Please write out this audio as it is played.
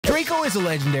Draco is a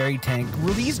legendary tank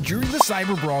released during the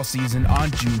Cyber Brawl season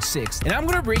on June 6th, and I'm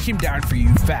gonna break him down for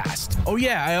you fast. Oh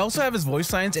yeah, I also have his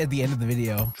voice lines at the end of the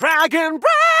video. Dragon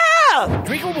Brawl!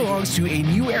 Draco belongs to a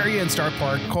new area in Star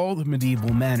Park called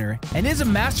Medieval Manor, and is a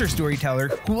master storyteller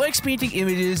who likes painting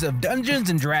images of Dungeons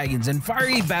and Dragons and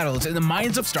fiery battles in the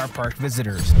minds of Star Park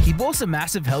visitors. He boasts a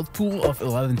massive health pool of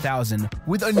 11,000,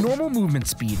 with a normal movement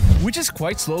speed, which is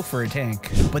quite slow for a tank.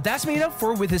 But that's made up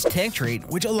for with his tank trait,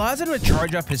 which allows him to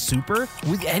charge up his super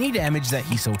with any damage that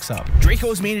he soaks up.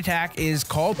 Draco's main attack is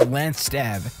called Lance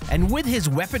Stab, and with his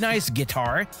weaponized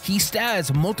guitar, he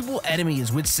stabs multiple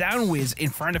enemies with sound waves in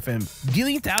front of him,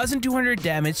 dealing 1,200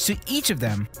 damage to each of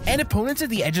them, and opponents at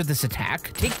the edge of this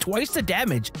attack take twice the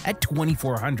damage at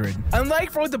 2,400.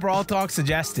 Unlike what the Brawl Talk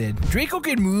suggested, Draco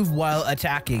can move while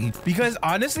attacking, because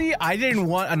honestly, I didn't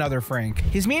want another Frank.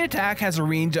 His main attack has a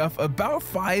range of about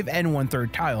 5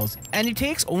 1/3 tiles, and it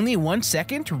takes only 1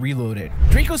 second to reload it.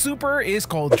 Draco's super is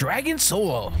called Dragon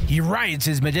Soul. He rides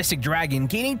his majestic dragon,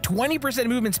 gaining 20%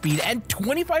 movement speed and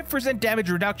 25% damage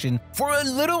reduction for a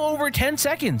little over 10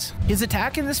 seconds. His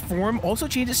attack in this form also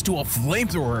changes to a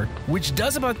flamethrower, which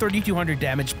does about 3,200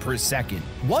 damage per second.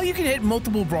 While you can hit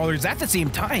multiple brawlers at the same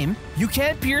time, you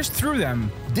can't pierce through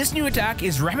them. This new attack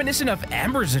is reminiscent of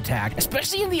Amber's attack,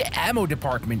 especially in the ammo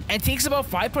department, and takes about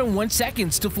 5.1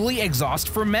 seconds to fully exhaust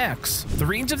for max. The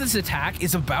range of this attack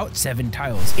is about 7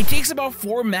 tiles. It takes about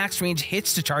 4 max range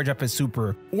hits to charge up his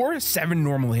super, or 7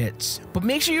 normal hits. But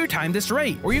make sure you time this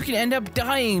right, or you can end up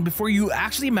dying before you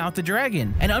actually mount the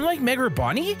dragon. And unlike Mega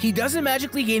Bonnie, he doesn't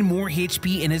magically gain more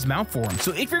HP in his mount form,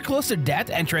 so if you're close to death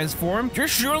and transform, you're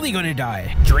surely gonna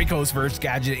die. Draco's first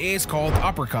gadget is called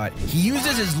Uppercut. He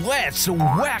uses his lance to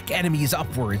whack enemies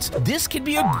upwards. This can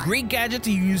be a great gadget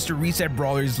to use to reset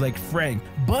brawlers like Frank,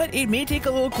 but it may take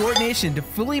a little coordination to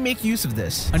fully make use of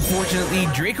this. Unfortunately,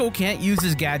 Draco can't use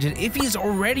his gadget if he's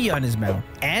already on his mount,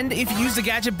 and if you use the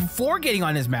gadget before getting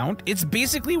on his mount, it's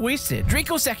basically wasted.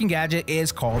 Draco's second gadget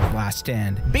is called Last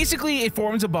Stand. Basically, it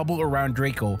forms a bubble around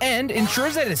Draco and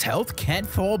ensures that his health can't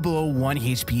fall below 1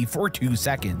 HP for 2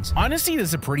 seconds. Honestly, this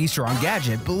is a pretty strong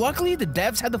gadget, but luckily the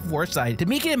devs had the foresight to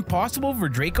make it impossible for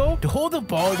Draco to hold the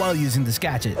ball while using this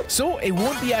gadget, so it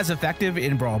won't be as effective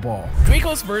in Brawl Ball.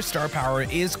 Draco's first star power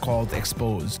is called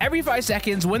Expose. Every 5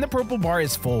 seconds, when the purple bar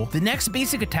is full, the next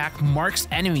basic attack marks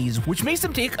enemies, which makes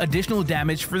them take additional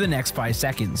damage for the next 5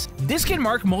 seconds. This can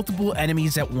mark multiple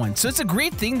enemies at once, so it's a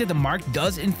great thing that the mark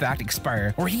does in fact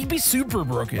expire, or he'd be super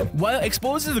broken. While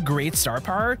Expose is a great star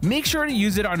power, make sure to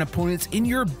use it on opponents in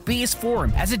your base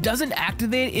form, as it doesn't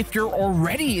activate if you're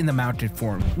already in the mounted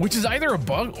form, which is either a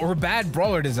bug or bad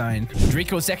brawler design.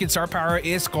 Draco's second star power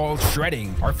is called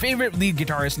Shredding. Our favorite lead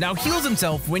guitarist now heals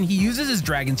himself when he uses his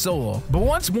dragon solo, but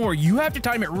once more, you have to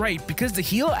time it right because the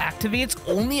heal activates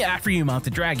only after you mount the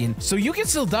dragon, so you can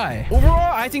still die.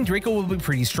 Overall, I think Draco will be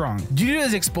pretty strong due to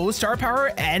his exposed star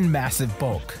power and massive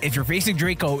bulk. If you're facing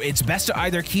Draco, it's best to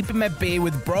either keep him at bay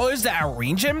with brawlers that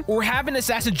outrange him, or have an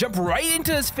assassin jump right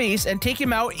into his face and take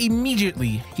him out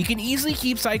immediately. He can easily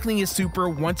keep cycling his super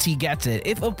once he gets it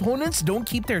if opponents don't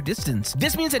keep their distance.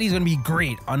 This means that he's going to be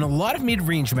great on a lot of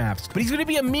mid-range maps, but he's going to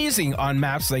be amazing on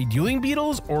maps like Dueling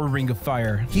Beetles or Ring of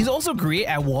Fire. He's also great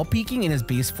at wall peeking in his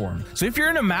base form, so if you're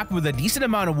in a map with a decent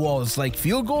amount of walls like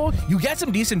Field Goal, you get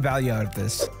some decent value out of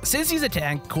this. Since he's a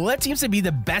tank, Colette seems to be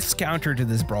the best counter to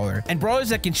this brawler, and brawlers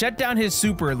that can shut down his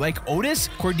super like Otis,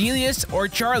 Cordelius, or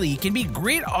Charlie can be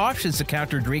great options to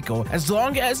counter Draco as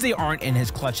long as they aren't in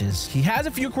his clutches. He has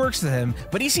a few quirks to him,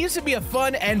 but he seems to be a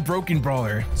fun and broken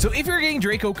brawler, so if you're getting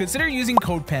Draco, consider using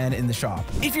Code Pan in the shop.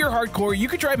 If you're hardcore, you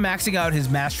could try maxing out his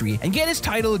mastery and get his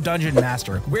title of Dungeon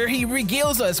Master, where he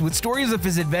regales us with stories of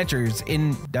his adventures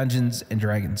in Dungeons and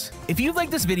Dragons. If you like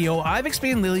this video, I've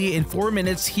explained Lily in 4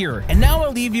 minutes here, and now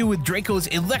I'll leave you with Draco's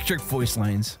electric voice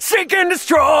lines. Seek and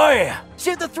destroy!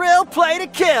 Shoot the thrill, play to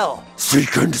kill!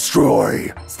 Seek and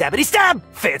destroy! Stabbity stab!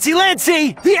 Fancy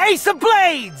Lancy! The Ace of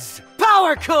Blades!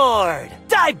 Power Chord!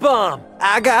 Dive Bomb!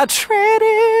 I got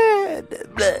shredded!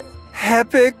 Blech.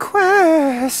 Epic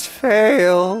quest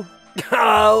fail.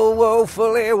 Oh,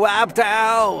 woefully wiped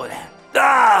out!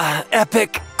 Ah,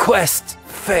 epic quest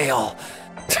fail.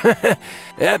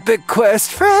 Epic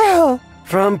quest fail.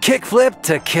 From kickflip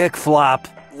to kickflop.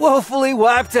 Woefully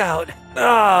wiped out.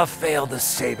 Ah, failed the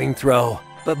saving throw.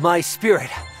 But my spirit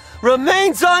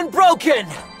remains unbroken.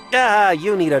 Ah,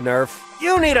 you need a nerf.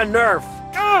 You need a nerf.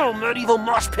 Oh, medieval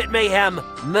mosh pit mayhem.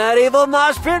 Medieval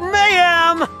mosh pit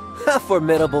mayhem. A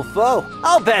formidable foe.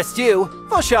 I'll best you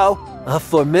for show. A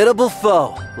formidable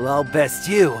foe. Well, I'll best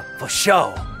you for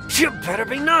show. You better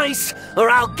be nice, or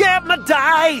I'll get my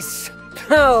dice.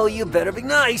 Oh, you better be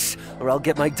nice, or I'll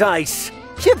get my dice.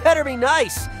 You better be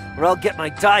nice, or I'll get my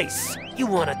dice. You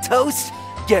want a toast?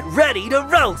 Get ready to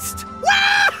roast.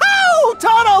 Woohoo!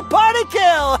 Total party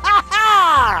kill! Ha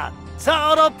ha!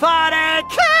 Total party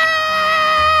kill!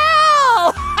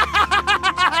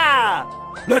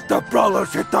 Let the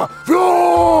brawlers hit the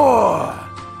floor!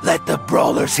 Let the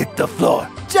brawlers hit the floor.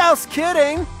 Just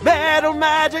kidding! Metal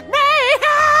Magic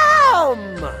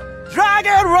Mayhem!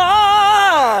 Dragon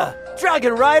Roar!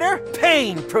 Dragon Rider,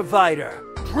 Pain Provider.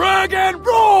 Dragon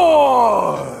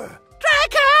Roar!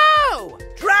 Draco!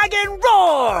 Dragon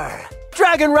Roar!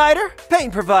 Dragon Rider, Pain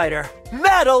Provider.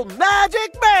 Metal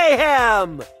Magic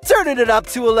Mayhem! Turning it up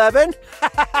to 11.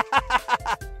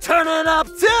 Turning up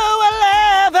to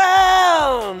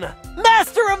 11!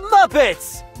 Master of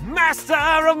Muppets!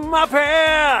 Master of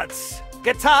Muppets!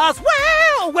 Guitars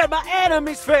wail when my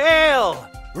enemies fail.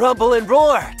 Rumble and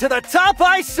roar, to the top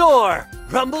I soar.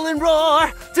 Rumble and roar,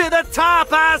 to the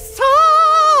top I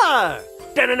soar.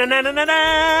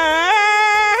 Da-da-da-da-da-da.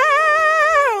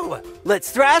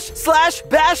 Let's thrash, slash,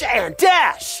 bash, and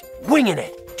dash. Winging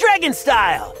it, dragon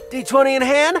style. D20 in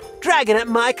hand, dragon at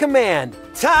my command.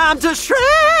 Time to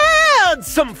shred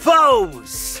some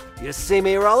foes. You see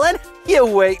me rolling? You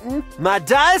waiting? My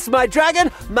dice, my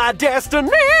dragon, my destiny.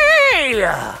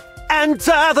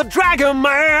 Enter the Dragon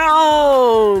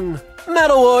Man!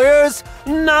 Metal Warriors,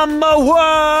 number 1!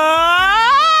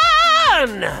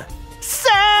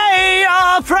 Say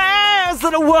your prayers to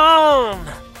the one!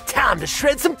 Time to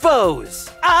shred some foes!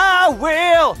 I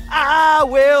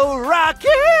will rock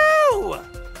you!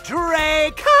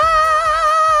 Draco!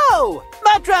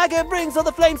 My dragon brings all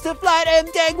the flames to flight,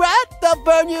 and dang right, they'll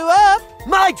burn you up!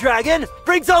 My dragon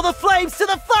brings all the flames to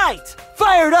the fight!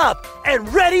 Fired up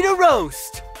and ready to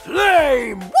roast!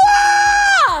 Flame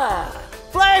War!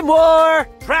 Flame War!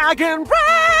 Dragon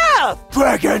Breath!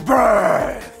 Dragon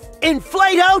Breath!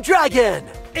 Inflato Dragon!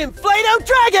 Inflato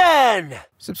Dragon!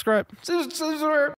 Subscribe.